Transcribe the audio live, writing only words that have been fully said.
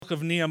book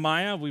of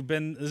Nehemiah.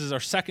 This is our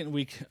second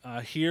week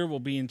here. We'll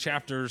be in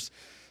chapters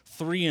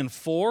 3 and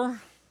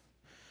 4.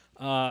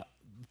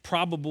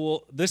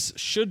 This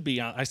should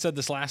be, I said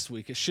this last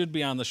week, it should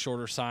be on the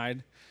shorter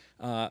side.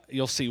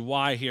 You'll see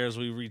why here as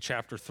we read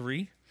chapter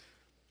 3.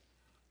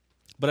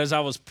 But as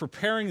I was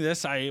preparing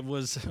this, I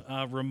was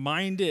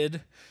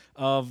reminded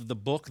of the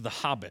book The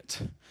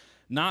Hobbit.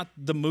 Not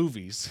the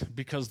movies,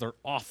 because they're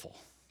awful.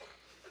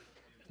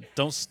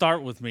 Don't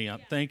start with me.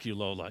 Thank you,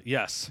 Lola.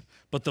 Yes.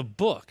 But the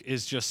book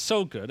is just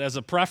so good as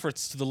a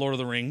preface to The Lord of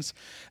the Rings.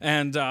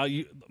 And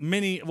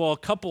a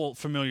couple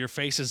familiar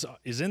faces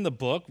is in the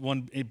book,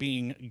 one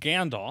being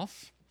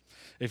Gandalf,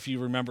 if you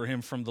remember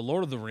him from The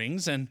Lord of the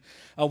Rings. And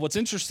what's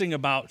interesting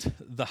about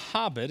The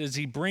Hobbit is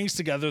he brings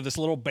together this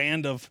little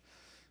band of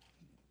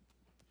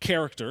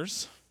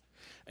characters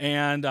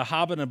and a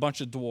hobbit and a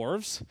bunch of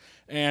dwarves,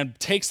 and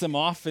takes them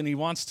off, and he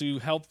wants to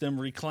help them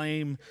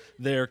reclaim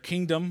their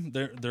kingdom,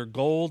 their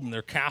gold, and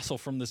their castle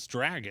from this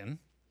dragon.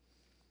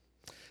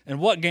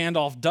 And what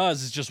Gandalf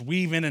does is just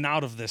weave in and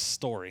out of this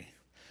story.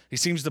 He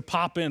seems to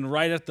pop in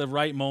right at the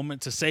right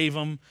moment to save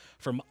them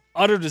from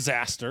utter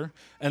disaster,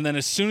 and then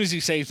as soon as he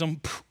saves them,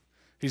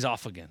 he's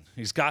off again.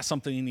 He's got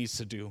something he needs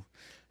to do,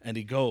 and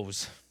he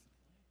goes.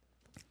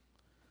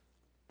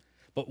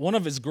 But one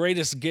of his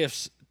greatest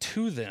gifts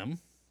to them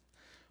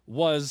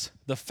was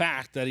the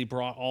fact that he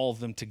brought all of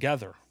them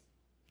together.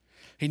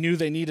 He knew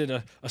they needed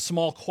a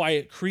small,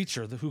 quiet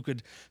creature who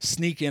could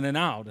sneak in and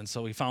out, and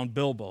so he found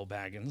Bilbo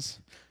Baggins.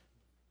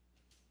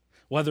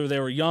 Whether they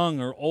were young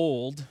or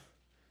old,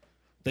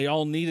 they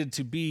all needed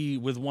to be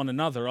with one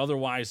another.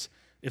 Otherwise,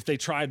 if they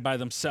tried by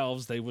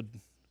themselves, they would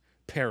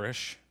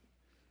perish.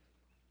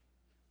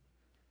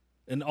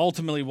 And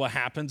ultimately what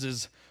happens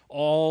is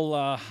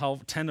all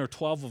 10 or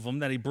 12 of them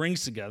that he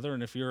brings together,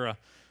 and if you're a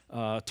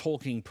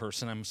Tolkien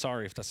person, I'm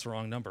sorry if that's the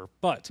wrong number,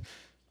 but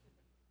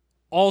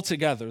all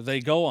together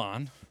they go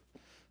on,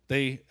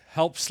 they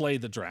help slay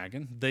the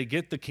dragon, they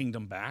get the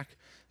kingdom back,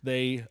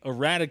 they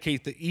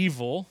eradicate the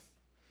evil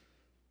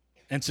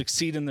and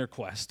succeed in their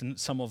quest, and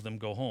some of them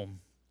go home.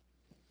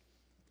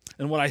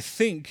 And what I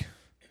think,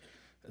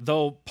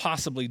 though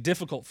possibly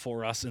difficult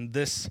for us in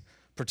this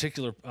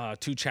particular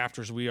 2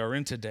 chapters we are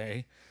in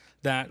today,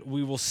 that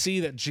we will see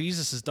that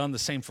Jesus has done the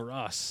same for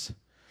us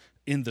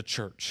in the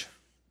church.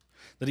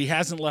 That he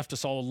hasn't left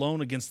us all alone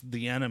against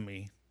the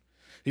enemy.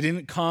 He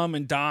didn't come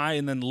and die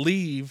and then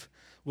leave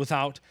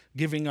without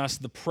giving us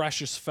the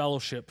precious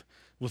fellowship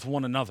with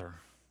one another.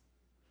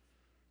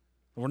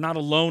 We're not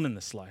alone in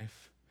this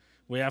life.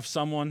 We have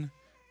someone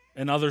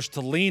and others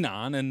to lean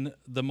on in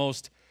the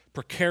most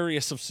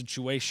precarious of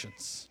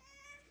situations.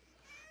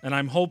 And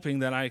I'm hoping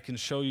that I can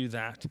show you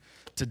that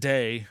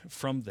today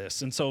from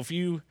this. And so if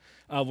you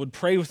would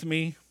pray with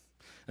me,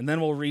 and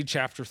then we'll read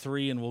chapter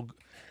 3, and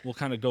we'll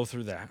kind of go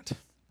through that.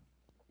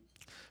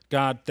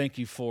 God, thank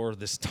you for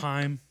this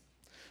time.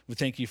 We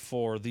thank you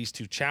for these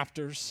 2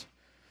 chapters.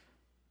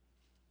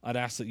 I'd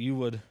ask that you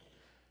would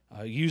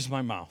use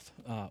my mouth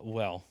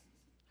well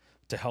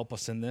to help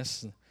us in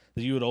this,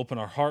 that you would open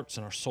our hearts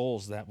and our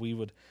souls, that we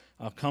would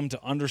come to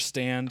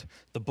understand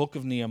the book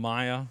of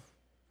Nehemiah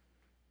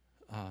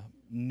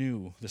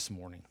new this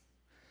morning,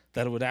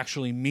 that it would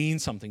actually mean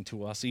something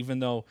to us, even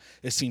though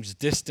it seems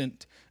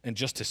distant and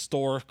just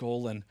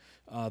historical, and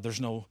there's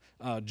no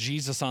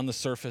Jesus on the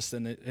surface,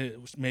 and it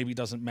maybe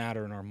doesn't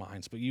matter in our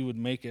minds, but you would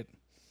make it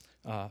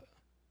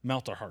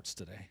melt our hearts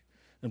today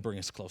and bring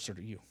us closer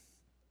to you.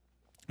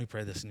 We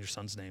pray this in your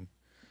Son's name.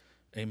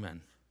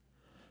 Amen.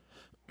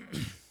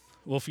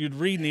 Well, if you'd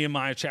read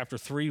Nehemiah chapter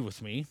 3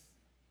 with me,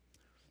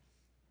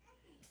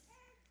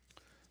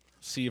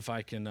 see if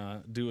I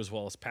can do as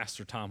well as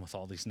Pastor Tom with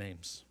all these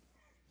names.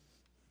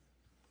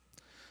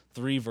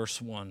 3 verse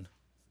 1.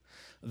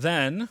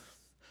 Then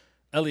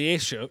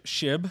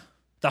Eliashib,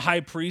 the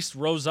high priest,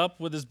 rose up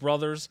with his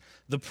brothers,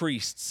 the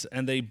priests,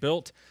 and they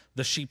built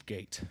the sheep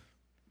gate.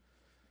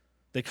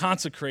 They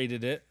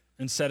consecrated it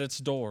and set its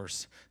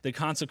doors. They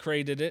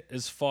consecrated it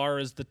as far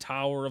as the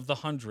Tower of the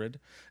 100,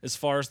 as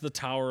far as the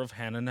Tower of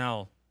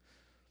Hananel.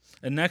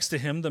 And next to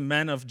him the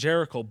men of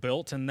Jericho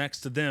built, and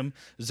next to them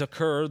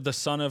Zakur, the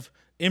son of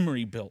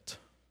Imri, built.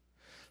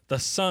 The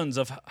sons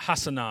of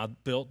Hassanah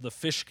built the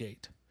fish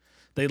gate.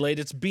 They laid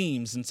its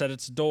beams and set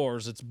its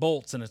doors, its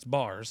bolts, and its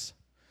bars.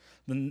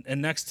 And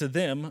next to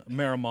them,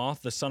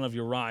 Meremoth, the son of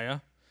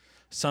Uriah,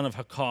 son of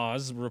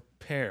Hakaz,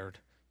 repaired.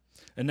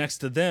 And next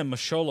to them,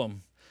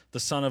 Meshullam, the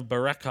son of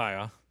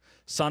Berechiah,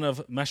 son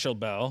of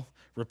Meshelbel,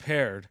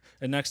 repaired.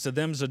 And next to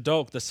them,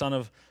 Zadok, the son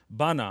of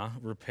Bana,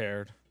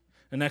 repaired.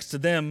 And next to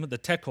them, the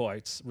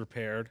Tekoites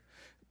repaired,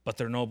 but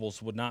their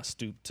nobles would not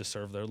stoop to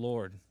serve their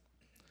Lord.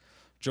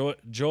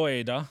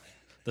 Joiada,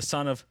 the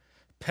son of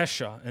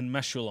Pesha, and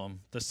Meshullam,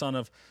 the son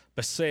of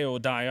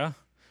Beseodiah,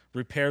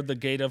 repaired the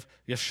gate of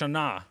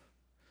Yeshanah.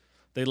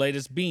 They laid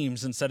its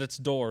beams and set its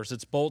doors,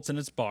 its bolts, and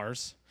its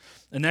bars.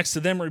 And next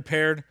to them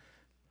repaired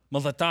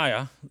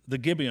Melathiah, the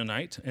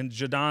Gibeonite, and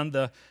Jadon,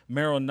 the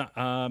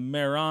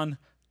Meronothite,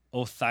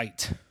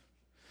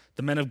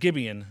 the men of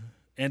Gibeon,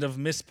 and of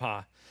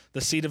Mizpah,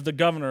 the seat of the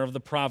governor of the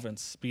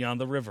province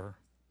beyond the river.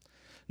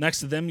 Next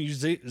to them,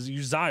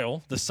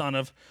 Uzziel, the son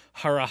of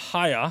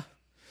Harahiah,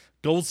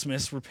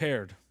 goldsmiths,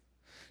 repaired.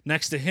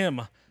 Next to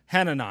him,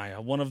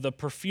 Hananiah, one of the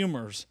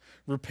perfumers,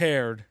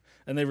 repaired,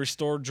 and they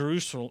restored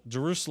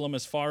Jerusalem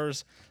as far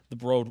as the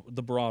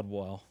broad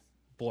wall.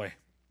 Boy.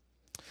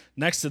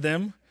 Next to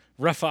them,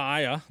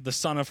 Rephaiah, the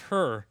son of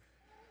Hur,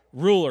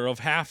 ruler of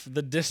half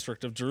the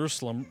district of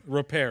Jerusalem,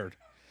 repaired.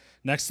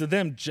 Next to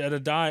them,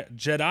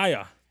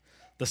 Jediah,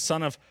 the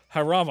son of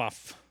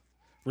Haravath,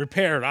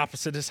 repaired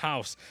opposite his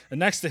house. And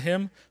next to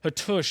him,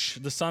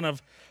 Hattush, the son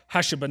of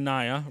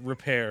Hashabaniah,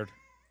 repaired.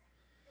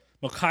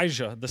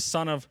 Malchijah, the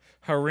son of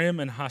Harim,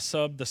 and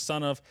Hasub, the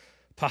son of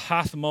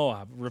Pahath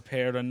Moab,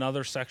 repaired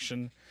another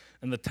section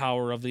in the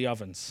Tower of the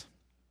Ovens.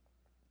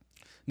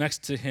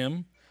 Next to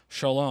him,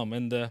 Shalom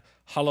and the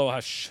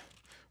Haloash,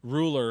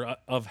 ruler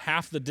of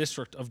half the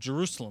district of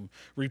Jerusalem,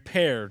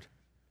 repaired,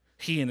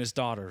 he and his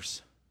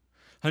daughters.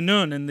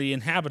 Hanun and the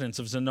inhabitants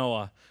of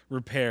Zanoah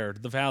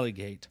repaired the valley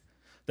gate.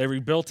 They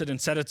rebuilt it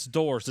and set its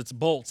doors, its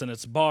bolts, and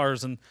its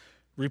bars, and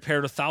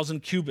repaired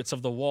 1,000 cubits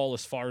of the wall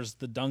as far as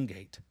the dung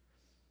gate.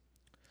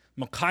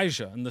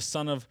 Malchijah and the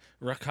son of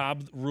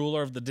Rechab,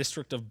 ruler of the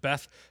district of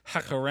Beth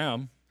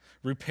Hakerem,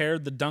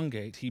 repaired the dung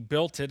gate. He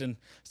built it and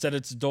set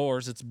its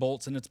doors, its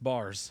bolts, and its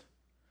bars.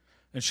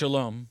 And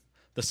Shalom,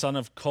 the son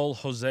of Kol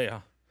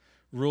Hosea,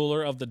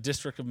 ruler of the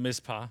district of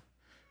Mizpah,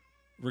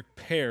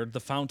 repaired the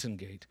fountain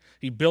gate.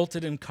 He built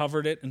it and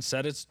covered it and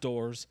set its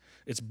doors,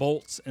 its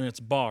bolts, and its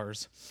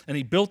bars. And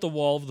he built the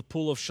wall of the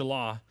pool of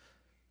Shelah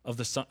of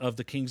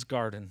the king's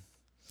garden,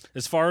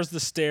 as far as the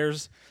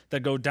stairs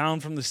that go down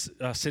from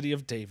the city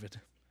of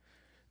David.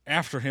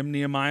 After him,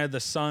 Nehemiah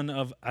the son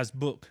of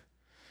Azbuk,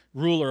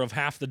 ruler of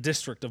half the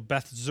district of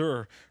Beth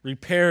Zur,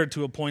 repaired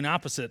to a point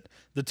opposite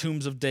the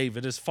tombs of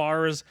David, as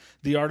far as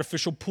the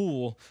artificial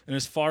pool and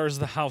as far as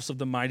the house of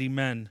the mighty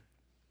men.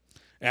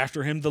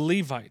 After him, the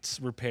Levites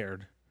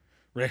repaired.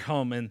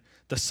 Rehum and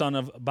the son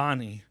of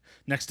Bani.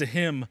 Next to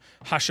him,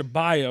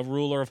 Hashabiah,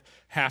 ruler of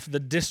half the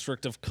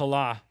district of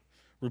Kala,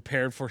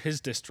 repaired for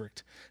his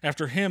district.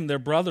 After him, their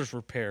brothers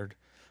repaired.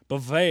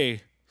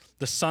 Bavai,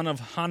 the son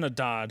of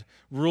Hanadad,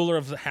 ruler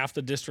of half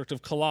the district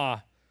of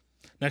Kala.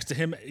 Next to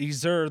him,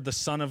 Ezer, the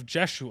son of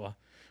Jeshua,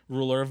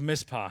 ruler of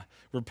Mizpah,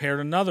 repaired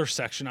another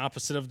section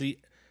opposite of the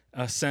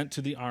ascent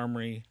to the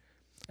armory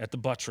at the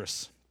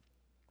buttress.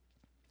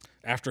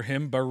 After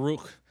him,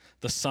 Baruch,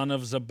 the son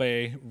of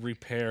Zabbai,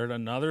 repaired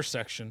another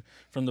section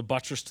from the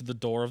buttress to the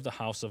door of the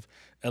house of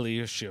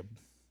Eliashib,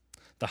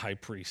 the high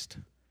priest.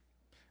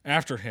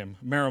 After him,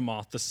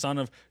 Meremoth, the son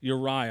of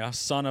Uriah,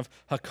 son of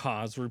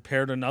Hakaz,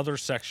 repaired another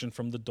section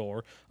from the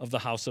door of the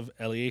house of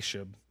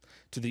Eliashib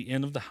to the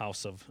end of the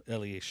house of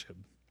Eliashib.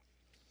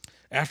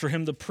 After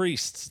him, the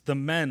priests, the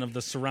men of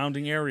the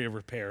surrounding area,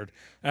 repaired.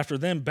 After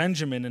them,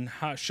 Benjamin and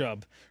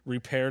Hashub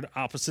repaired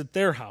opposite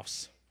their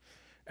house.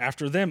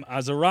 After them,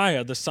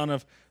 Azariah, the son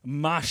of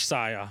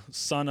Mashaiah,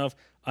 son of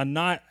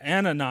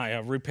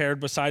Ananiah, repaired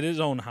beside his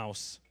own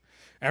house.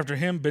 After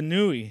him,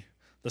 Benui,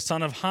 the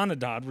son of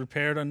Hanadad,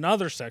 repaired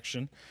another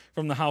section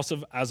from the house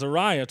of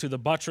Azariah to the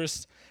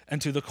buttress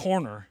and to the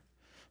corner.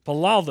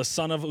 Palal, the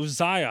son of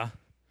Uzziah,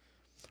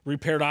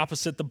 repaired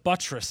opposite the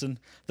buttress and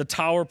the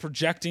tower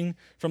projecting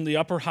from the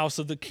upper house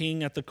of the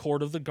king at the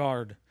court of the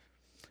guard.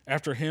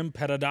 After him,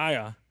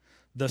 Pedadiah,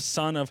 the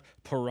son of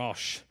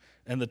Parosh,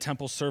 and the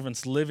temple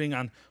servants living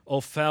on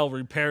Ophel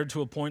repaired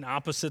to a point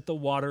opposite the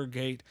water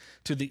gate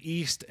to the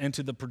east and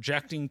to the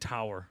projecting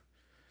tower.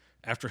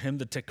 After him,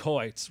 the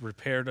Tekoites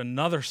repaired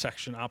another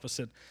section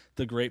opposite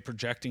the great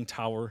projecting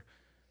tower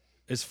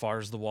as far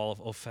as the wall of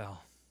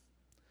Ophel.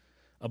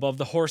 Above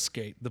the horse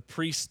gate, the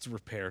priests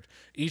repaired,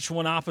 each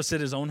one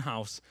opposite his own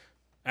house.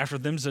 After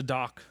them,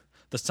 Zadok,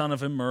 the son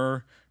of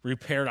Immer,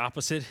 repaired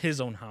opposite his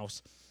own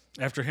house.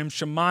 After him,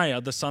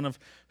 Shemaiah, the son of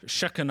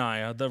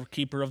Shechaniah, the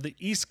keeper of the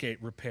east gate,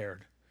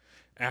 repaired.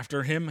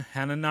 After him,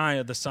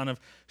 Hananiah, the son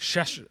of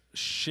Shelemiah,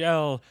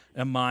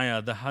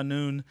 the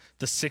Hanun,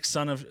 the sixth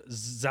son of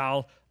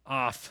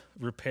Zalaph,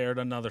 repaired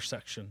another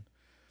section.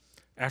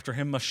 After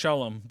him,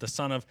 Meshullam, the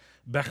son of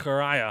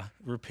Bechariah,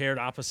 repaired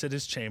opposite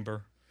his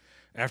chamber.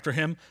 After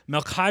him,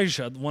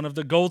 Malchijah, one of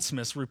the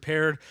goldsmiths,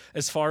 repaired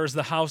as far as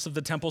the house of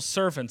the temple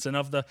servants and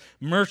of the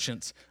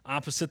merchants,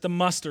 opposite the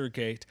muster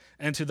gate,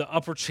 and to the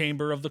upper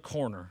chamber of the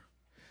corner.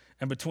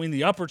 And between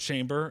the upper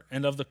chamber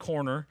and of the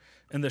corner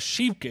and the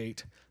sheep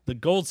gate, the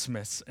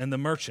goldsmiths and the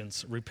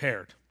merchants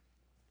repaired.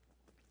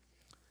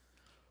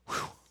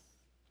 Whew.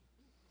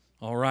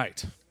 All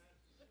right.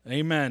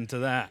 Amen to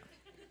that.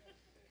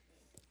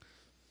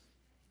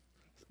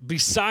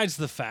 Besides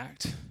the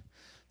fact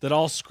that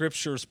all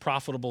Scripture is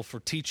profitable for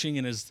teaching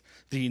and is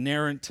the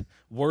inerrant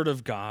Word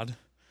of God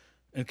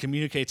and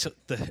communicates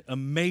the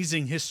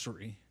amazing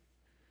history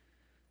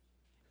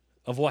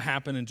of what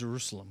happened in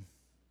Jerusalem,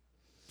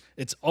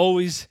 it's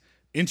always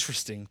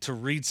interesting to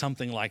read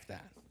something like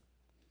that.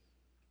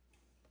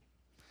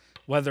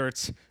 Whether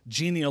it's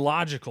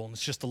genealogical and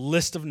it's just a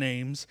list of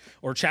names,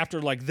 or a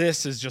chapter like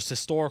this is just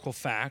historical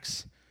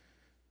facts,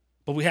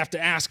 but we have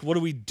to ask, what do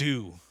we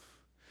do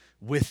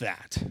with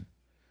that?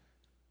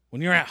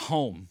 When you're at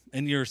home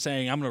and you're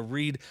saying, I'm going to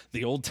read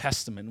the Old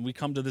Testament, and we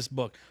come to this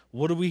book,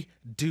 what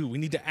do? We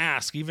need to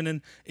ask,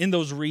 even in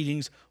those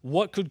readings,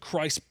 what could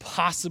Christ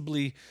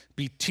possibly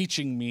be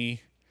teaching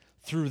me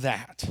through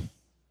that?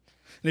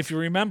 And if you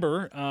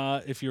remember,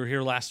 if you were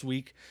here last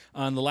week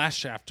on the last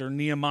chapter,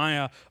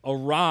 Nehemiah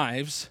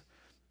arrives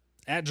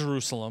at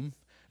Jerusalem,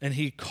 and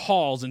he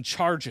calls and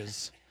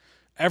charges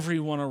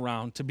everyone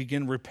around to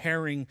begin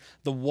repairing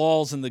the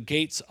walls and the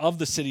gates of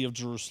the city of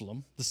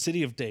Jerusalem, the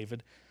city of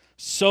David,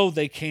 so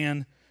they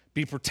can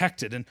be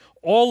protected. And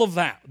all of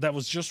that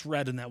was just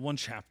read in that one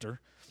chapter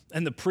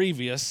and the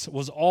previous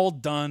was all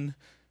done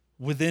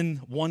within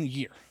 1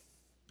 year.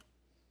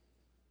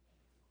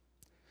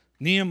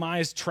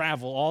 Nehemiah's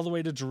travel all the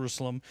way to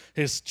Jerusalem,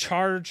 his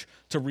charge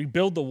to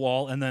rebuild the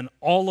wall, and then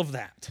all of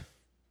that.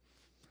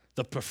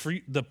 The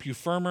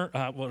perfumer,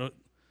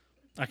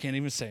 I can't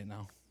even say it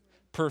now.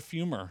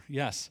 Perfumer,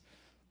 yes.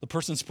 The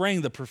person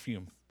spraying the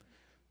perfume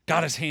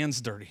got his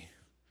hands dirty.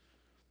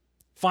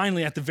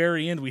 Finally, at the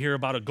very end, we hear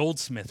about a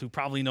goldsmith who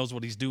probably knows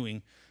what he's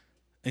doing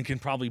and can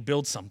probably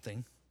build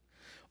something.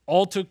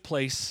 All took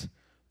place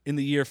in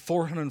the year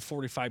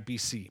 445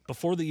 BC,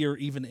 before the year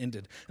even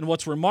ended. And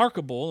what's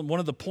remarkable, and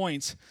one of the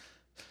points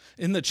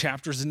in the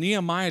chapters,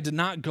 Nehemiah did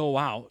not go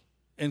out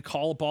and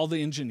call up all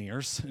the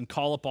engineers and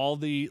call up all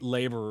the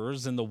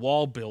laborers and the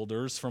wall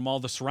builders from all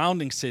the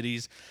surrounding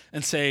cities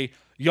and say,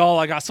 y'all,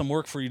 I got some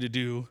work for you to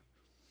do.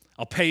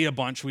 I'll pay you a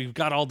bunch. We've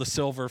got all the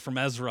silver from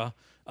Ezra.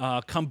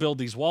 Come build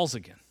these walls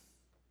again.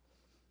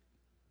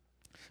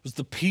 It was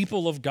the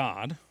people of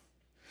God,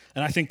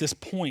 and I think this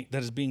point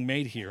that is being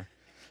made here,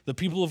 the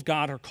people of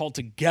God are called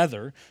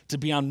together to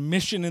be on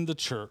mission in the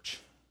church.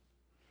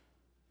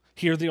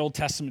 Here, the Old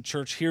Testament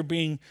church, here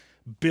being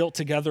built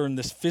together in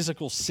this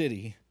physical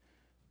city.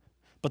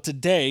 But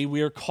today,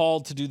 we are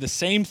called to do the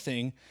same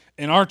thing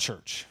in our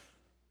church.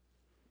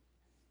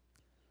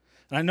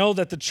 And I know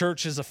that the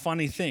church is a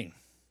funny thing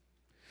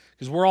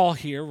because we're all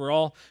here, we're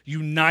all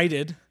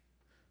united,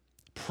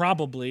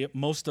 probably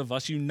most of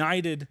us,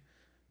 united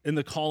in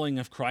the calling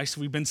of Christ.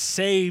 We've been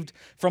saved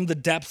from the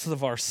depths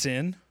of our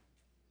sin.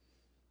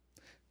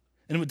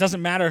 And it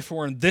doesn't matter if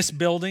we're in this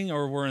building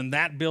or we're in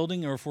that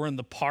building or if we're in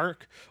the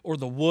park or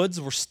the woods,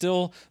 we're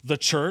still the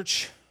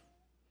church.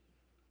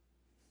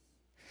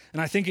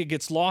 And I think it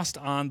gets lost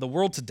on the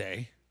world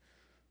today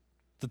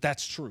that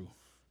that's true.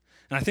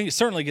 And I think it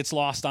certainly gets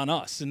lost on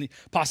us and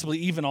possibly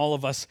even all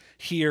of us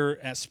here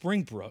at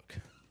Springbrook.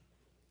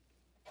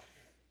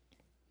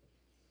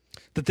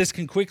 That this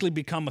can quickly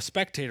become a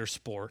spectator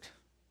sport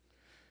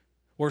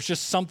where it's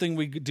just something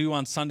we do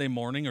on Sunday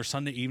morning or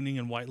Sunday evening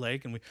in White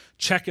Lake, and we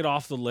check it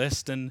off the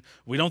list, and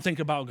we don't think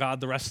about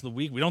God the rest of the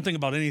week. We don't think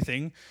about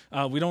anything.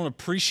 We don't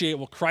appreciate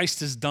what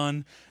Christ has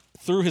done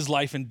through his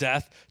life and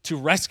death to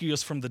rescue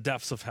us from the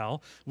depths of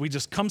hell. We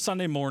just come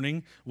Sunday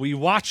morning, we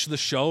watch the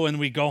show, and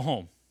we go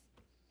home.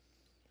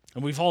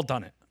 And we've all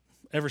done it,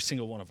 every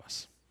single one of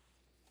us.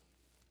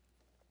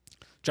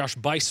 Josh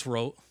Buice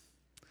wrote,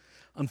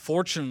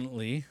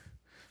 unfortunately,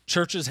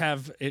 churches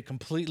have it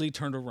completely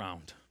turned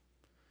around.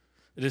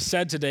 It is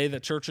said today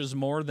that churches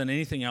more than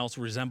anything else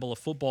resemble a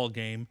football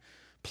game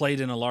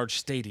played in a large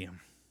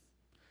stadium.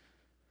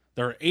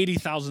 There are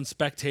 80,000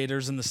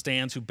 spectators in the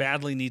stands who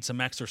badly need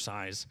some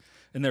exercise,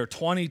 and there are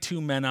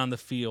 22 men on the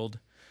field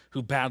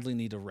who badly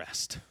need a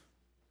rest.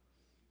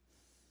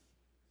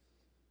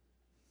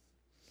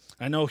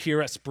 I know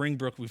here at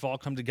Springbrook, we've all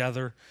come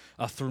together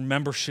through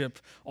membership,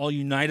 all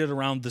united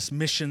around this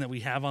mission that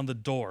we have on the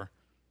door,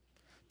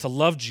 to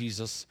love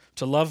Jesus,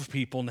 to love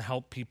people, and to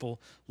help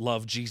people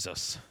love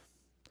Jesus.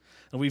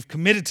 And we've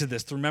committed to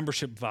this through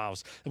membership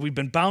vows. And we've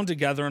been bound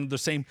together under the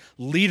same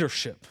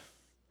leadership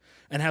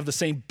and have the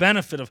same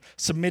benefit of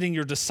submitting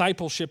your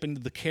discipleship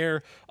into the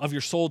care of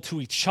your soul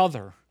to each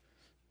other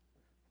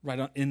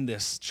right in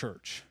this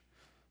church.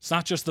 It's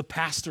not just the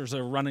pastors that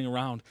are running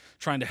around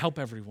trying to help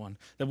everyone,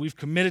 that we've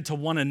committed to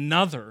one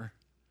another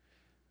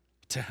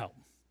to help.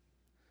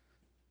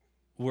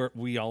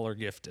 We all are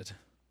gifted.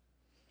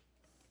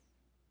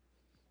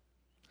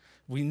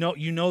 You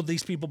know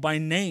these people by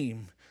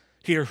name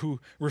here who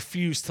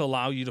refuse to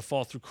allow you to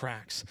fall through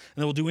cracks.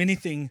 And they will do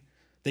anything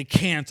they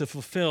can to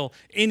fulfill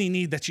any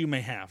need that you may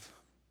have.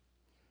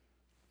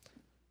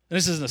 And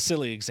this isn't a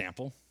silly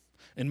example.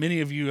 And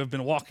many of you have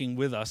been walking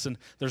with us, and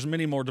there's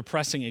many more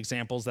depressing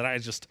examples that I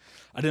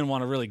didn't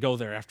want to really go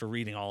there after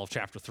reading all of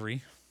chapter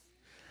 3.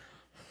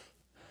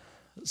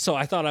 So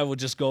I thought I would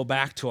just go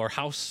back to our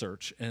house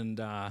search,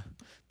 and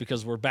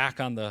because we're back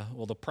on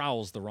the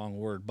prowl is the wrong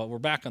word, but we're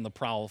back on the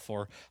prowl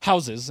for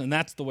houses, and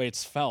that's the way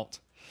it's felt.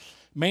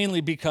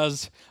 Mainly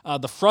because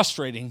the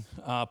frustrating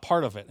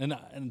part of it,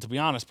 and to be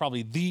honest,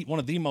 probably one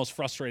of the most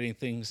frustrating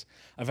things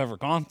I've ever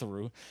gone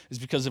through, is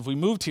because if we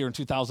moved here in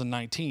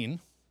 2019,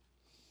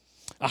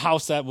 a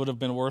house that would have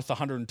been worth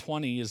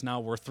 $120 is now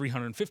worth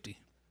 $350.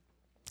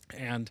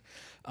 And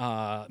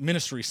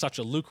ministry is such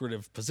a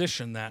lucrative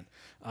position that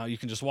you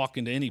can just walk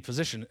into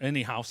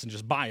any house and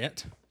just buy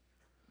it.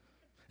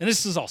 And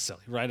this is all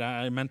silly, right?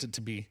 I meant it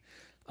to be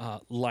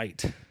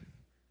light.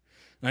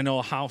 And I know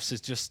a house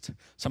is just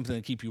something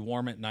to keep you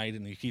warm at night,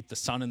 and you keep the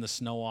sun and the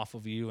snow off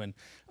of you, and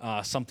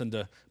something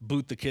to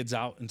boot the kids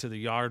out into the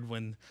yard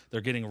when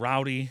they're getting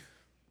rowdy.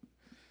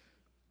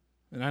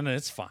 And I know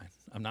it's fine.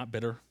 I'm not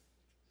bitter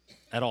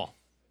at all.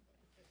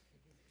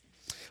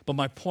 But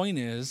my point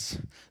is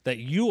that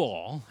you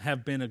all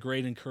have been a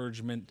great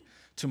encouragement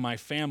to my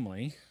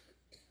family.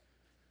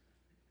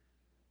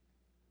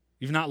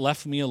 You've not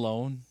left me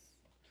alone.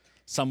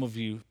 Some of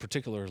you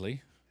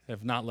particularly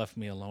have not left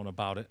me alone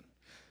about it.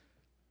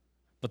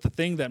 But the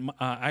thing that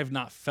I've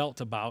not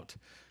felt about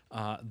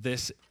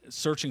this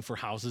searching for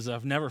houses,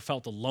 I've never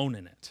felt alone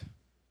in it.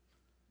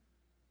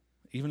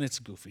 Even it's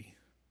goofy.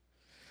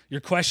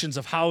 Your questions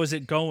of how is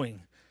it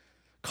going?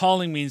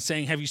 Calling me and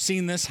saying, have you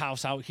seen this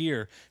house out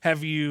here?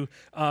 Have you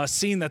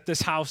seen that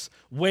this house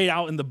way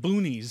out in the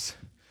boonies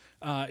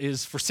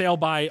is for sale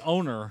by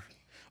owner?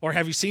 Or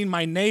have you seen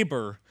my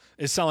neighbor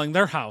is selling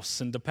their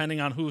house? And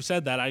depending on who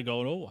said that, I go,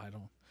 oh,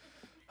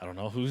 I don't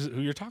know who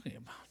you're talking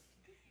about.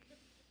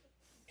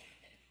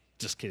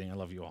 Just kidding, I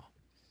love you all.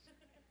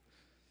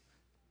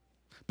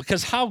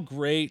 Because how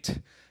great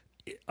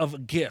of a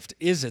gift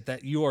is it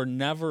that you are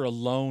never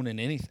alone in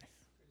anything?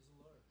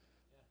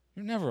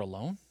 You're never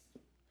alone.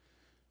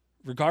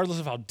 Regardless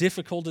of how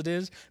difficult it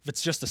is, if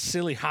it's just a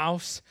silly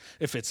house,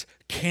 if it's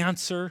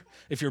cancer,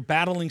 if you're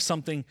battling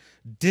something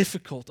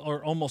difficult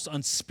or almost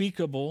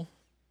unspeakable.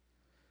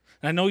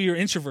 And I know your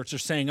introverts are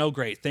saying, oh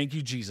great, thank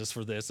you Jesus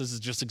for this. This is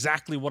just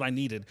exactly what I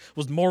needed,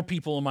 was more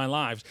people in my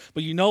lives.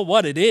 But you know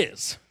what it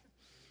is?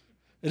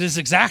 It is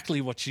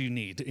exactly what you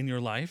need in your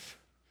life.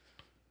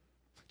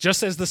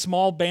 Just as the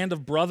small band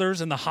of brothers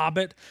in The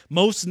Hobbit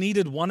most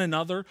needed one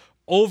another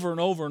over and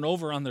over and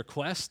over on their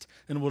quest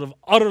and would have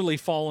utterly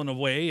fallen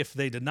away if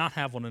they did not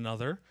have one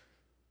another,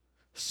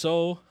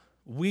 so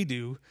we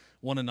do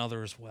one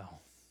another as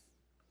well.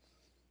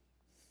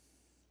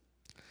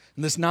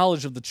 And this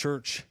knowledge of the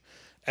church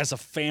as a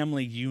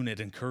family unit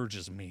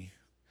encourages me,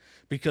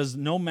 because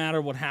no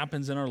matter what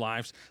happens in our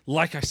lives,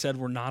 like I said,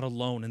 we're not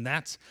alone, and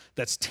that's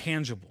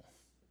tangible.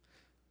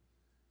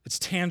 It's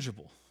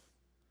tangible.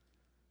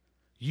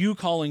 You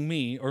calling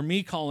me, or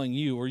me calling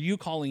you, or you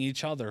calling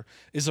each other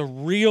is a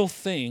real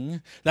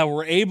thing that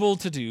we're able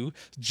to do,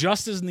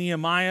 just as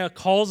Nehemiah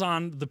calls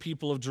on the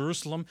people of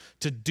Jerusalem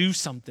to do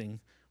something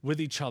with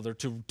each other,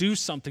 to do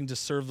something to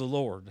serve the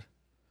Lord.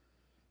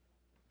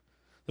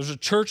 There's a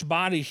church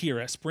body here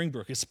at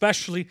Springbrook,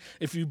 especially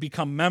if you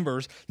become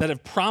members, that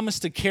have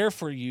promised to care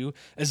for you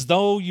as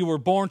though you were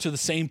born to the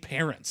same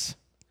parents.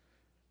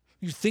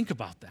 You think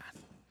about that.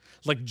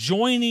 Like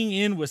joining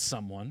in with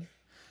someone,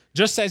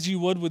 just as you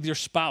would with your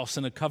spouse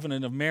in a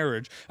covenant of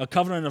marriage, a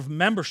covenant of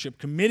membership,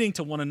 committing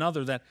to one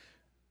another that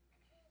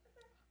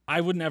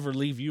I would never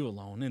leave you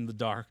alone in the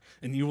dark,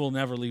 and you will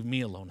never leave me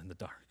alone in the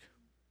dark.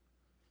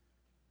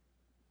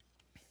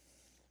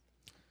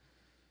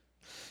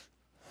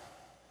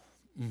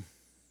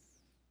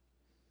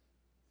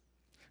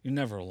 You're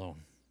never alone.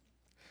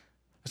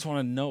 I just want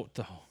to note,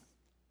 though,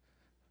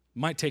 it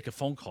might take a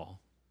phone call.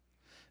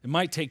 It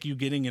might take you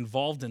getting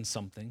involved in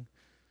something,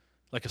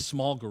 like a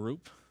small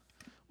group,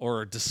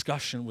 or a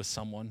discussion with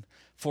someone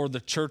for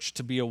the church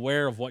to be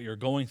aware of what you're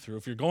going through.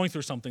 If you're going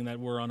through something that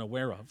we're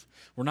unaware of,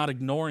 we're not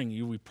ignoring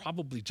you, we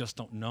probably just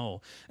don't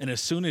know. And as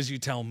soon as you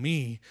tell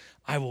me,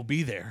 I will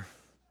be there.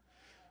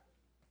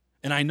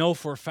 And I know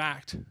for a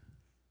fact,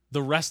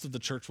 the rest of the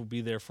church will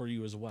be there for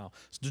you as well.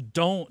 So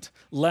don't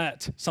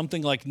let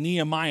something like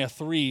Nehemiah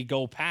 3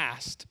 go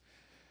past,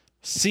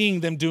 seeing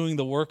them doing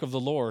the work of the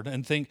Lord,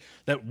 and think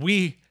that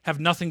we have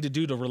nothing to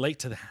do to relate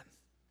to that.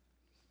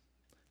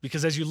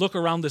 Because as you look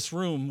around this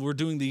room, we're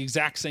doing the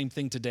exact same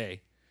thing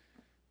today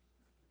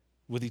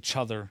with each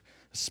other,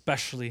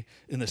 especially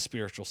in the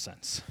spiritual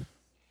sense.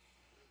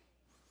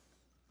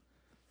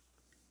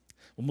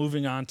 Well,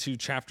 moving on to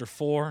chapter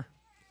 4.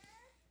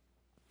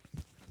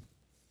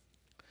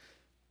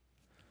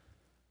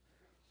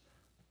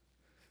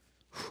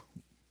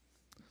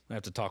 I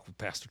have to talk with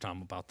Pastor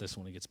Tom about this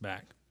when he gets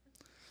back.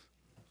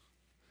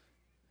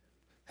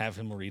 Have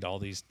him read all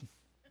these.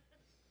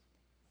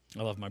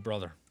 I love my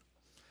brother.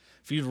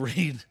 If you'd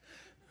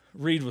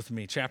read with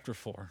me, chapter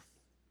 4.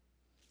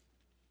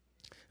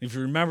 If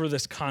you remember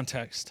this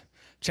context,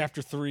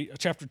 chapter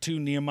 2,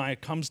 Nehemiah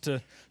comes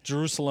to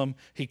Jerusalem.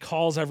 He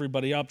calls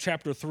everybody up.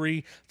 Chapter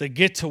 3, they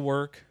get to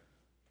work.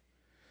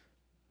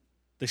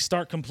 They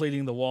start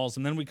completing the walls,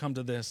 and then we come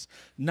to this.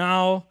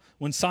 Now,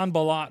 when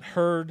Sanballat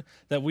heard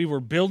that we were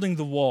building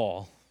the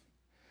wall,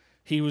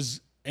 he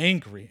was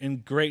angry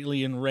and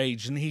greatly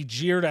enraged, and he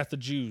jeered at the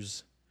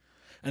Jews.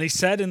 And he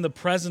said in the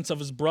presence of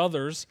his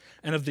brothers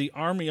and of the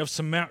army of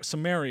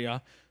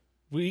Samaria,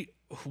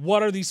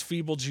 what are these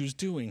feeble Jews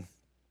doing?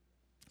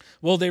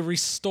 Will they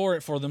restore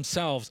it for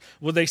themselves?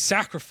 Will they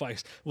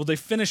sacrifice? Will they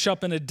finish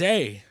up in a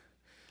day?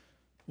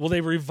 Will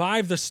they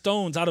revive the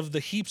stones out of the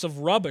heaps of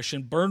rubbish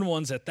and burn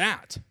ones at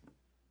that?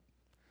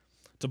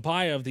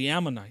 Tobiah of the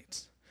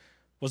Ammonites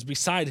was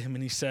beside him,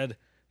 and he said,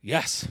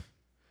 yes.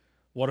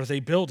 What are they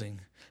building?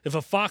 If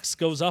a fox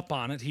goes up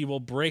on it, he will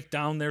break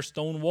down their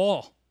stone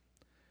wall.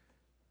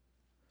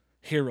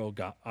 Hear, O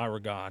God, our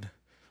God,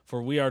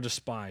 for we are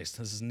despised.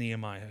 This is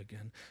Nehemiah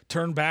again.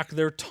 Turn back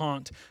their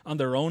taunt on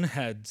their own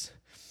heads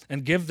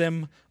and give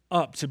them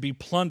up to be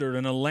plundered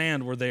in a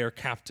land where they are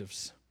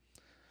captives.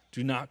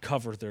 Do not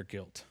cover their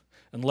guilt,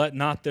 and let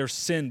not their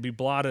sin be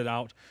blotted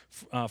out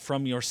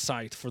from your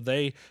sight, for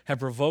they have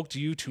provoked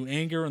you to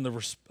anger in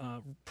the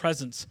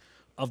presence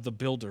of the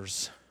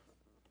builders.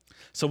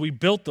 So we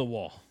built the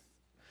wall,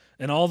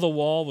 and all the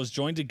wall was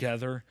joined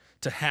together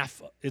to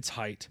half its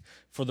height,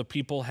 for the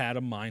people had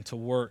a mind to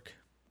work.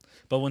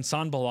 But when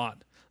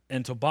Sanballat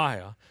and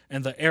Tobiah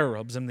and the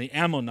Arabs and the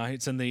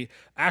Ammonites and the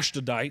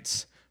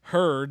Ashdodites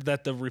heard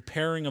that the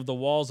repairing of the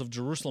walls of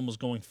Jerusalem was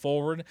going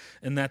forward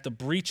and that the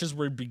breaches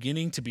were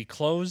beginning to be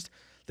closed,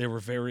 they were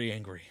very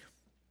angry.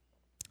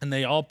 And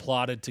they all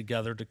plotted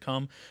together to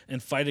come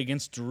and fight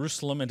against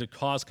Jerusalem and to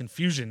cause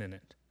confusion in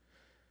it.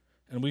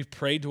 And we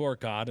prayed to our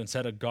God and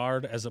set a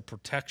guard as a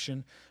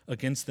protection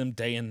against them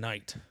day and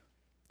night.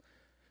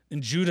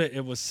 In Judah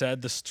it was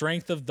said, the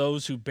strength of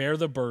those who bear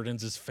the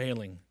burdens is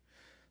failing.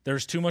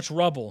 There's too much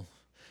rubble.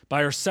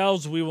 By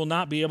ourselves we will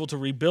not be able to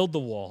rebuild the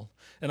wall.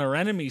 And our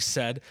enemies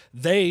said,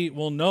 they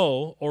will not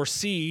know or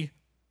see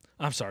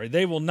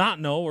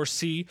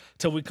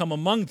till we come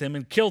among them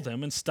and kill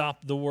them and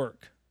stop the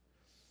work.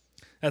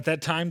 At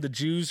that time the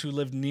Jews who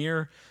lived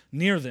near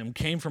them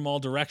came from all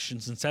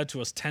directions and said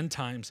to us 10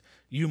 times,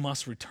 you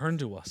must return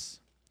to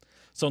us.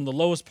 So in the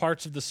lowest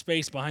parts of the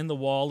space behind the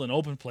wall and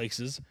open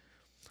places,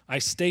 I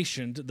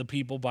stationed the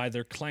people by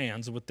their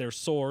clans with their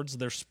swords,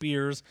 their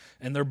spears,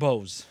 and their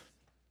bows.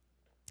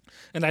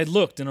 And I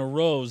looked and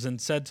arose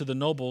and said to the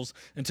nobles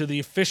and to the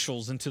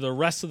officials and to the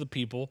rest of the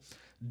people,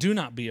 do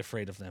not be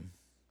afraid of them.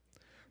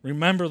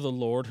 Remember the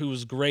Lord who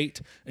is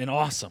great and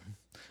awesome,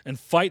 and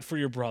fight for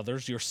your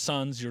brothers, your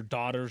sons, your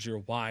daughters, your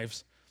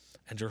wives,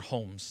 and your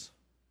homes.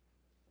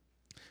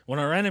 When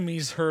our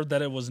enemies heard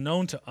that it was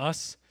known to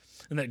us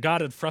and that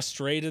God had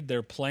frustrated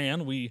their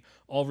plan, we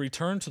all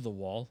returned to the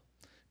wall,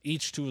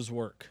 each to his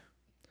work.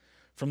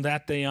 From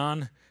that day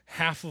on,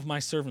 half of my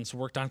servants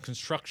worked on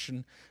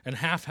construction, and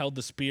half held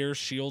the spears,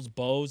 shields,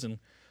 bows, and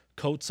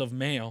coats of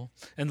mail.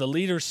 And the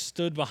leaders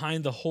stood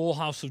behind the whole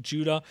house of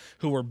Judah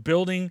who were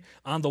building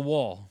on the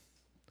wall.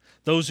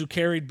 Those who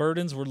carried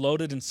burdens were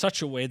loaded in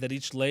such a way that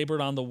each labored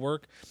on the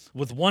work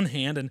with one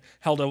hand and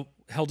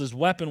held his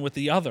weapon with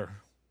the other.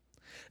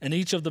 And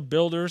each of the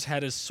builders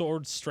had his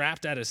sword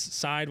strapped at his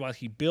side while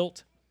he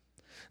built.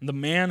 And the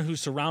man who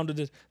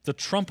surrounded the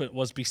trumpet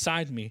was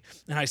beside me.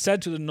 And I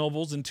said to the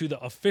nobles and to the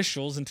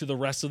officials and to the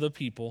rest of the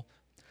people,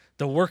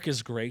 the work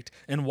is great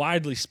and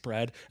widely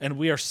spread, and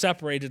we are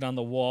separated on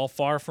the wall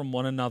far from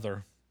one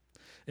another.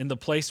 In the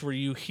place where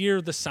you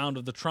hear the sound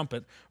of the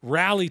trumpet,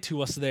 rally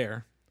to us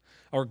there.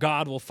 Our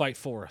God will fight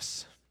for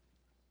us.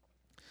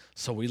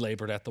 So we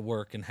labored at the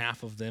work, and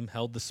half of them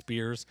held the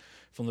spears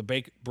from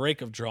the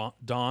break of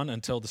dawn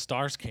until the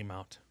stars came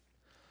out.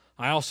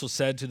 I also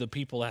said to the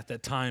people at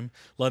that time,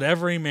 let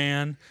every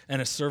man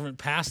and a servant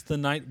pass the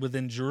night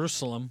within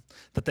Jerusalem,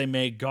 that they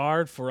may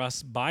guard for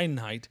us by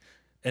night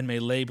and may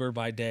labor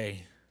by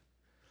day.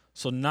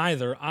 So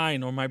neither I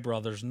nor my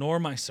brothers, nor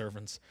my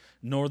servants,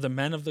 nor the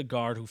men of the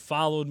guard who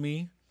followed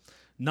me,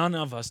 none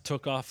of us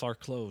took off our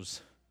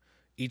clothes.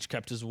 Each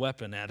kept his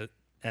weapon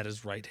at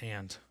his right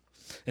hand.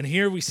 And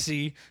here we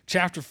see,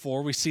 chapter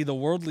 4, we see the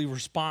worldly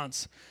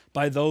response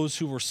by those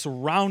who were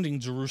surrounding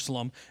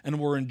Jerusalem and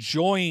were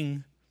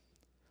enjoying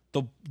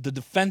the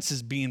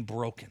defenses being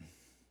broken,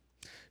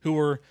 who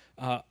were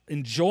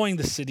enjoying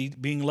the city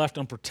being left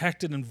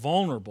unprotected and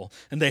vulnerable.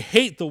 And they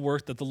hate the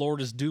work that the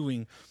Lord is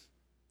doing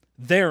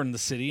there in the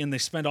city, and they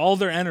spend all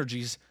their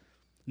energies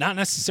not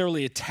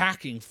necessarily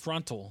attacking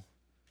frontal,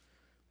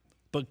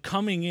 but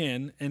coming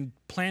in and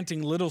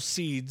planting little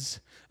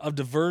seeds of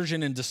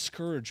diversion and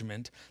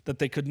discouragement that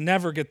they could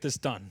never get this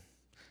done,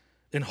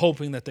 and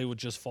hoping that they would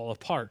just fall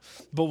apart.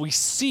 But we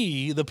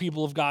see the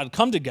people of God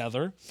come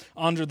together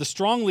under the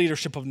strong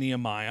leadership of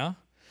Nehemiah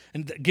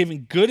and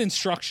giving good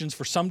instructions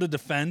for some to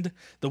defend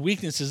the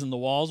weaknesses in the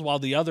walls while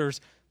the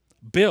others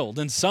build,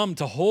 and some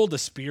to hold a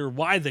spear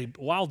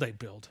while they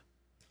build.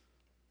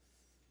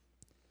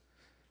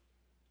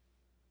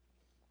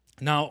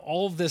 Now,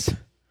 all of this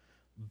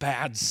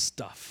bad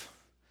stuff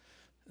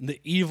and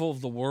the evil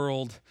of the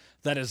world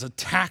that is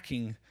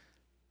attacking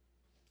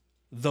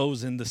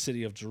those in the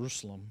city of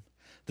Jerusalem,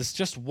 this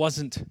just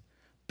wasn't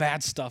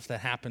bad stuff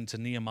that happened to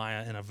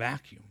Nehemiah in a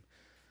vacuum.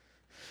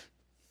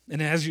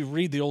 And as you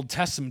read the Old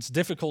Testament's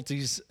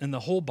difficulties in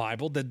the whole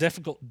Bible, the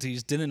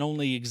difficulties didn't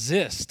only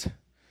exist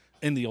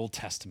in the Old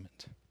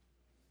Testament.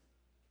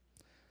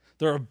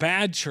 There are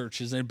bad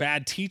churches and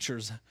bad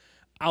teachers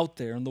out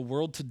there in the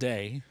world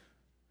today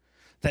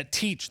that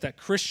teach that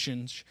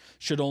Christians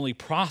should only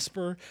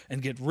prosper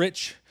and get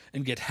rich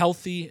and get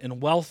healthy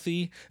and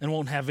wealthy and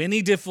won't have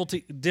any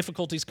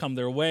difficulties come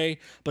their way.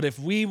 But if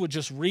we would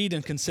just read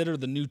and consider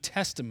the New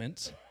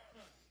Testament,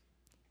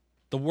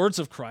 the words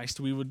of Christ,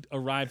 we would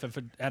arrive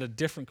at a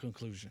different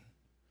conclusion.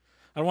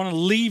 I want to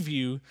leave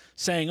you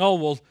saying, oh,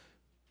 well,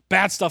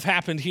 bad stuff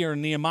happened here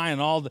in Nehemiah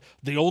and all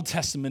the Old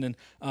Testament,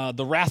 and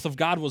the wrath of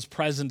God was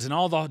present and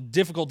all the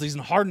difficulties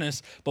and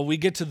hardness, but we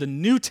get to the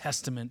New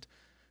Testament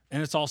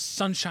and it's all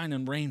sunshine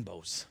and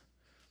rainbows.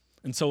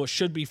 And so it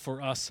should be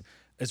for us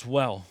as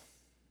well.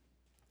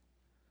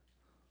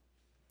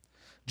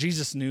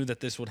 Jesus knew that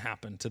this would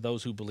happen to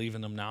those who believe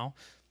in him now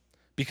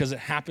because it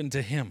happened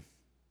to him.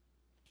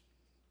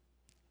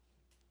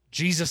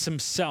 Jesus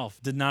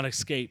himself did not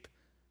escape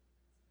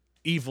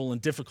evil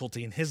and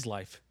difficulty in his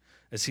life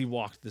as he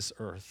walked this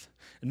earth.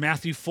 In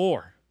Matthew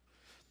 4,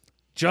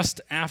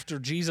 just after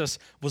Jesus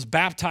was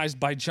baptized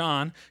by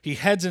John, he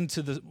heads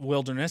into the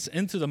wilderness,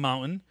 into the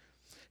mountain.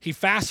 He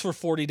fasts for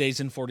 40 days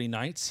and 40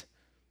 nights.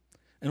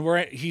 And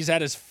where he's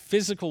at his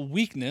physical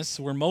weakness,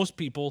 where most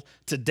people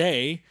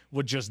today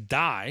would just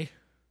die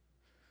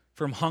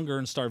from hunger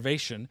and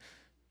starvation,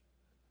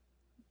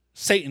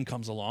 Satan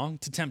comes along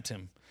to tempt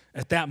him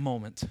at that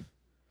moment.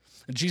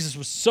 And Jesus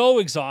was so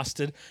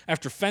exhausted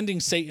after fending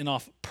Satan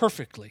off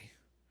perfectly,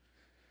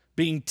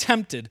 being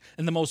tempted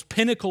in the most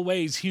pinnacle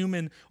ways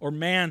human or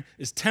man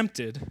is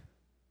tempted.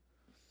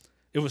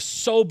 It was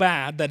so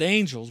bad that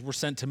angels were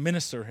sent to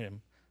minister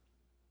him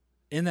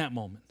in that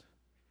moment.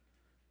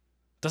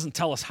 Doesn't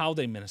tell us how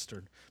they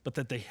ministered, but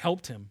that they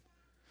helped him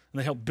and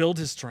they helped build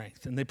his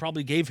strength, and they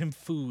probably gave him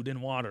food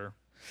and water.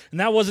 And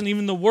that wasn't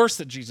even the worst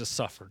that Jesus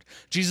suffered.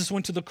 Jesus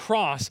went to the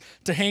cross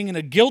to hang in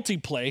a guilty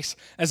place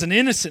as an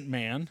innocent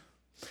man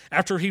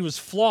after he was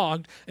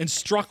flogged and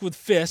struck with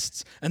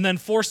fists and then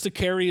forced to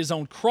carry his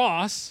own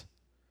cross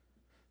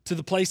to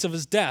the place of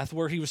his death,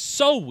 where he was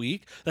so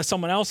weak that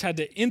someone else had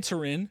to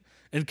enter in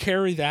and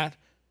carry that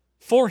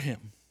for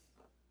him.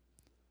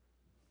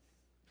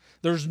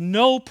 There's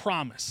no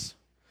promise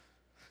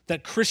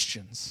that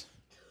Christians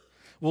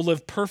will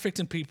live perfect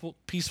and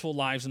peaceful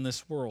lives in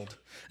this world,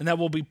 and that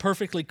we'll be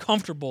perfectly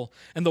comfortable,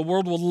 and the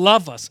world will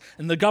love us,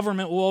 and the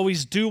government will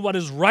always do what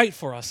is right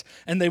for us,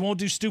 and they won't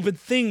do stupid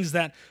things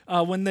that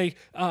they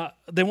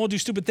won't do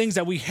stupid things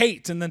that we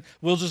hate, and then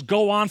we'll just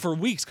go on for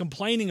weeks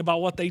complaining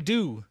about what they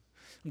do.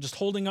 I'm just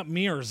holding up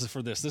mirrors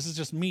for this. This is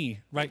just me,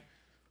 right?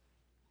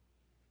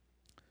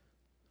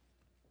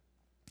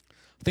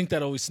 I think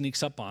that always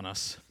sneaks up on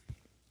us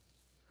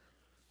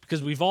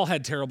because we've all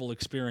had terrible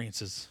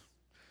experiences.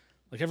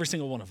 Like every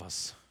single one of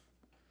us.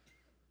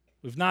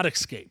 We've not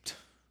escaped.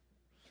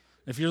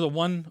 If you're the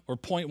 1 or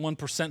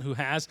 0.1% who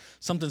has,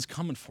 something's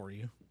coming for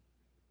you.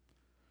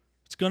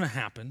 It's going to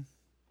happen.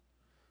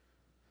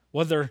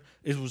 Whether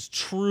it was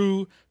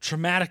true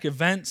traumatic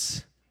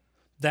events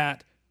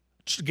that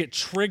get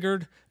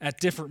triggered at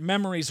different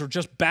memories, or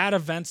just bad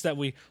events that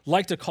we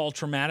like to call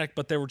traumatic,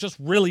 but they were just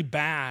really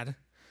bad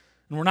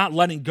and we're not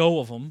letting go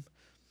of them,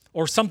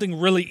 or something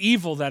really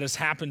evil that has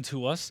happened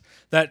to us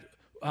that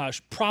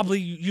probably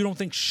you don't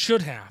think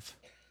should have.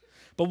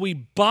 But we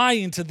buy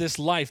into this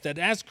life that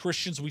as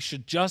Christians we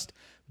should just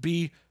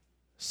be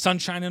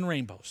sunshine and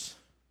rainbows.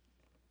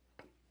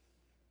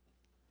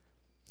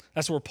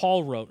 That's where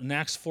Paul wrote in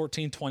Acts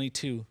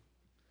 14:22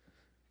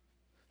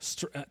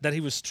 that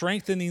he was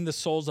strengthening the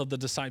souls of the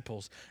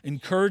disciples,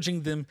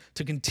 encouraging them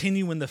to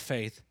continue in the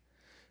faith,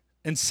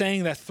 and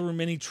saying that through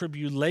many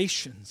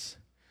tribulations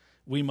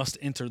we must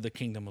enter the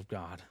kingdom of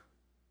God.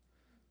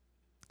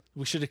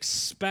 We should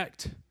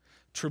expect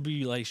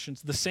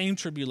tribulations, the same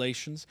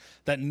tribulations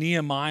that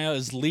Nehemiah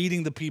is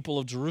leading the people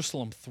of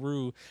Jerusalem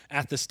through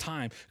at this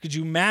time. Could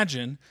you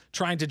imagine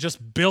trying to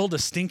just build a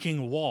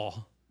stinking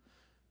wall?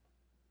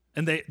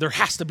 And there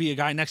has to be a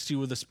guy next to you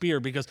with a spear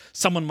because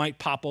someone might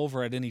pop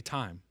over at any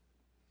time.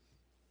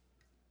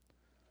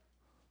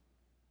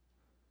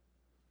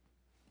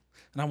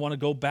 And I want to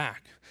go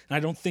back. And I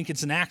don't think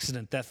it's an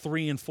accident that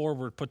 3 and 4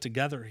 were put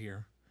together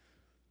here.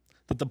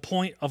 That the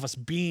point of us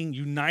being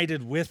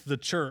united with the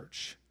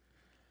church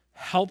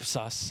helps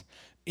us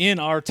in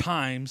our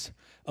times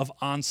of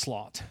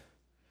onslaught,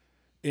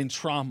 in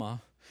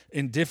trauma,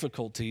 in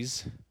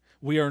difficulties.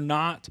 We are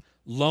not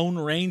lone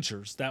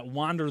rangers that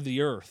wander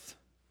the earth.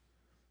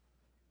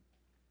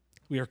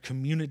 We are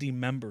community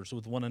members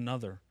with one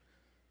another.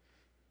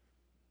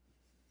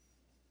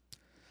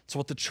 It's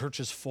what the church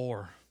is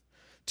for,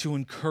 to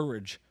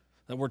encourage,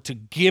 that we're to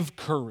give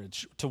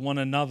courage to one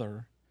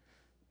another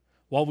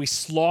while we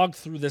slog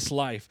through this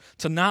life,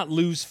 to not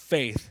lose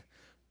faith.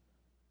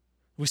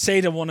 We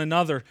say to one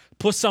another,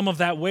 put some of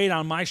that weight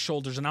on my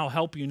shoulders and I'll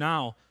help you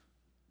now.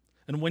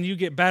 And when you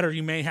get better,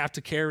 you may have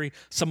to carry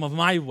some of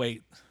my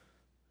weight.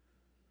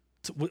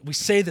 We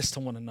say this to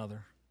one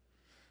another.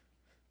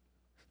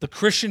 The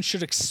Christian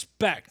should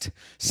expect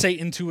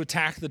Satan to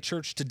attack the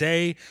church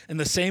today in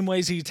the same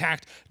ways he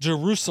attacked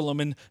Jerusalem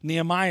in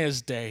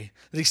Nehemiah's day.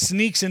 That he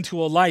sneaks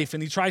into a life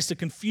and he tries to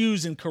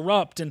confuse and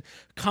corrupt and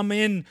come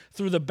in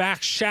through the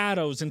back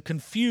shadows and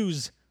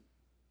confuse.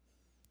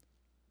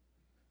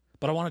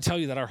 But I want to tell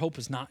you that our hope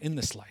is not in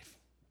this life.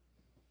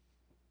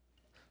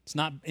 It's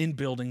not in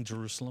building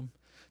Jerusalem.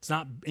 It's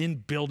not in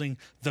building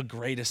the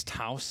greatest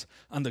house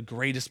on the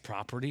greatest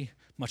property,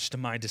 much to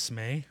my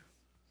dismay.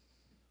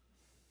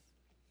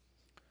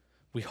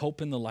 We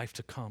hope in the life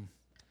to come.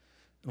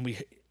 And we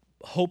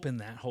hope in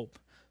that hope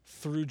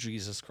through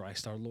Jesus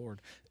Christ our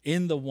Lord,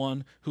 in the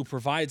one who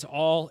provides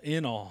all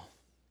in all.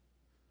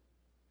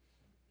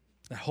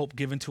 The hope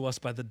given to us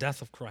by the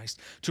death of Christ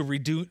to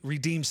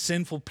redeem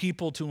sinful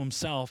people to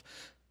himself.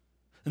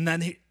 And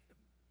then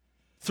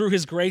through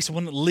his grace,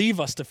 wouldn't leave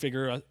us to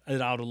figure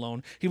it out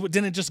alone. He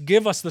didn't just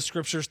give us the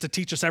scriptures to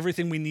teach us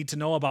everything we need to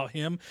know about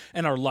him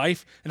and our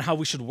life and how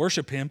we should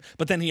worship him,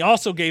 but then he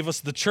also gave us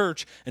the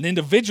church and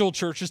individual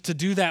churches to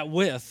do that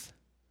with.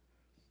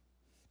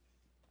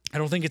 I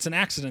don't think it's an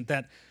accident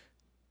that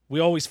we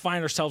always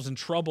find ourselves in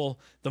trouble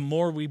the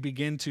more we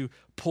begin to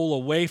pull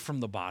away from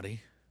the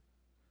body.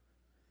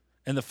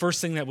 And the first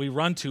thing that we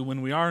run to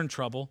when we are in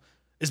trouble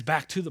is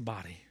back to the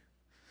body.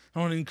 I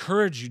want to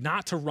encourage you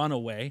not to run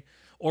away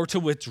or to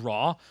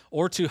withdraw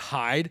or to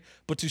hide,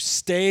 but to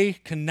stay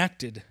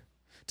connected,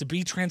 to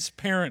be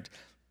transparent.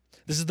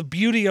 This is the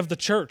beauty of the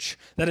church,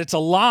 that it's a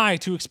lie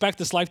to expect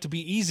this life to be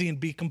easy and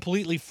be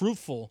completely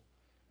fruitful.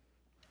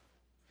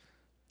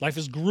 Life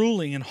is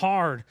grueling and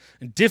hard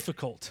and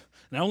difficult.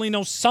 And I only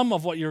know some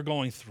of what you're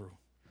going through.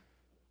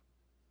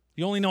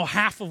 You only know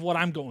half of what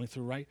I'm going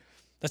through, right?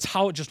 That's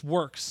how it just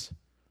works.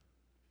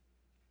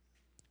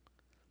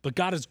 But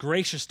God is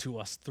gracious to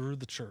us through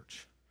the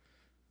church.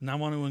 And I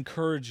want to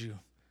encourage you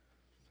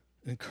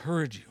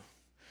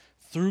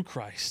through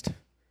Christ.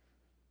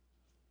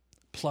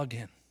 Plug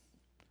in.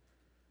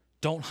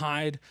 Don't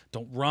hide.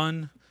 Don't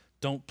run.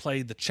 Don't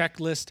play the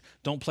checklist.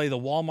 Don't play the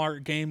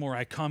Walmart game where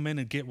I come in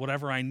and get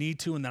whatever I need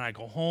to and then I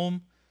go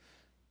home.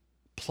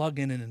 Plug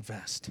in and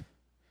invest.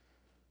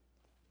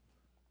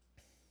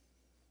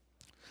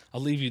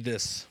 I'll leave you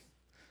this.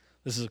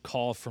 This is a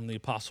call from the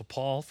Apostle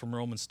Paul from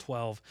Romans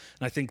 12.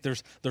 And I think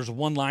there's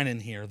one line in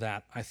here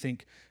that I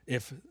think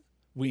if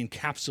we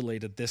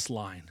encapsulated this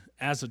line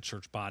as a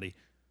church body,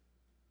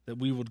 that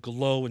we would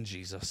glow in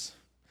Jesus.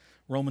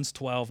 Romans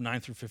 12, 9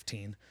 through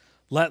 15.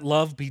 Let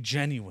love be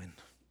genuine.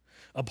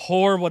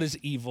 Abhor what is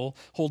evil.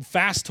 Hold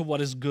fast to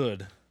what is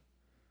good.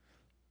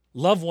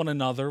 Love one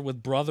another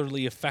with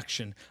brotherly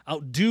affection.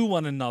 Outdo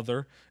one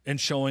another in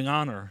showing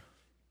honor.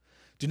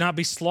 Do not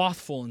be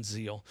slothful in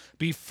zeal.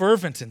 Be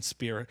fervent in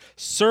spirit.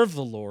 Serve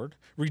the Lord.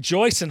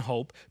 Rejoice in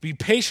hope. Be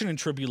patient in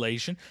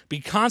tribulation. Be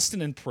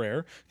constant in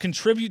prayer.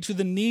 Contribute to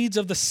the needs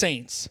of the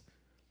saints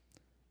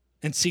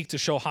and seek to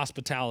show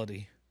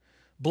hospitality.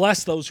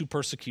 Bless those who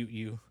persecute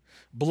you.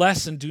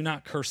 Bless and do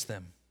not curse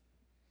them.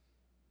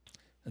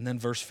 And then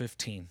verse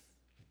 15.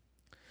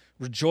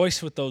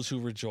 Rejoice with those who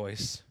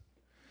rejoice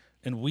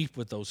and weep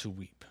with those who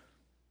weep.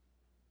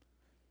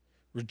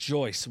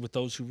 Rejoice with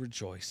those who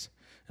rejoice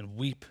and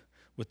weep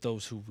with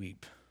those who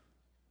weep.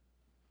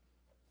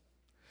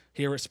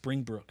 Here at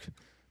Springbrook,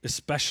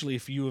 especially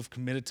if you have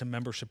committed to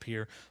membership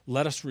here,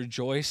 let us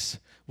rejoice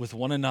with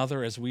one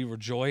another as we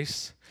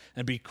rejoice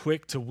and be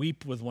quick to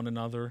weep with one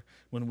another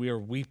when we are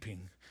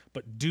weeping.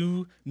 But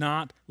do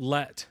not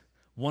let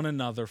one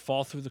another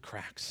fall through the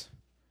cracks.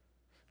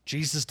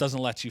 Jesus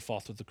doesn't let you fall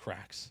through the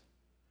cracks.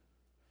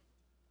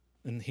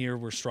 And here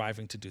we're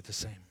striving to do the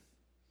same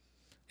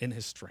in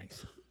his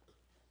strength.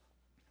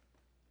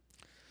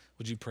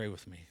 Would you pray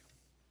with me?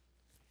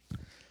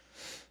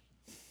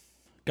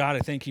 God, I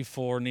thank you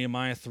for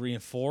Nehemiah 3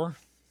 and 4.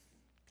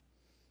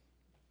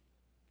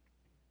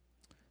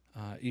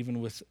 Even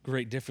with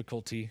great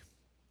difficulty,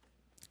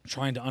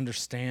 trying to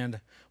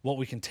understand what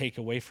we can take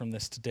away from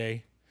this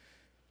today,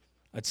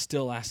 I'd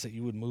still ask that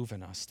you would move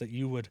in us, that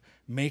you would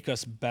make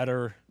us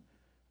better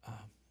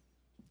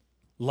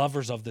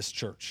lovers of this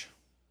church,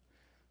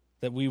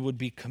 that we would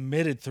be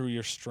committed through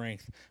your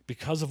strength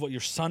because of what your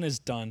Son has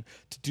done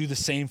to do the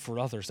same for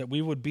others, that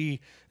we would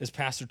be, as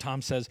Pastor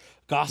Tom says,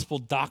 gospel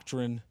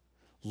doctrine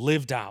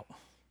lived out.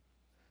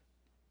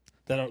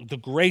 That the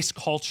grace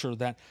culture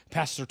that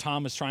Pastor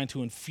Tom is trying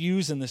to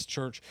infuse in this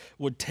church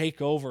would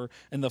take over.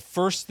 And the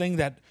first thing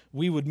that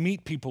we would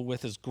meet people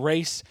with is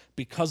grace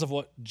because of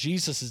what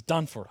Jesus has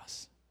done for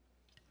us.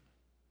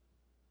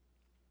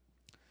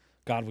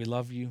 God, we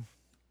love you.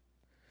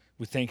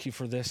 We thank you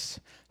for this.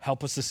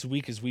 Help us this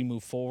week as we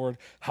move forward.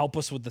 Help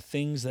us with the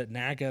things that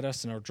nag at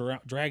us and are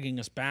dragging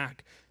us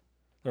back,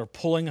 that are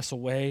pulling us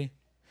away.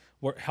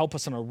 Help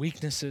us in our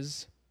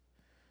weaknesses.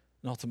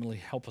 And ultimately,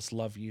 help us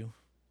love you.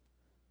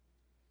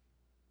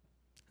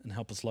 And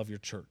help us love your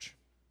church.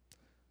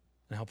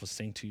 And help us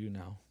sing to you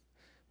now.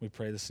 We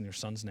pray this in your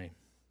Son's name.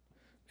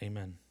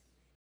 Amen.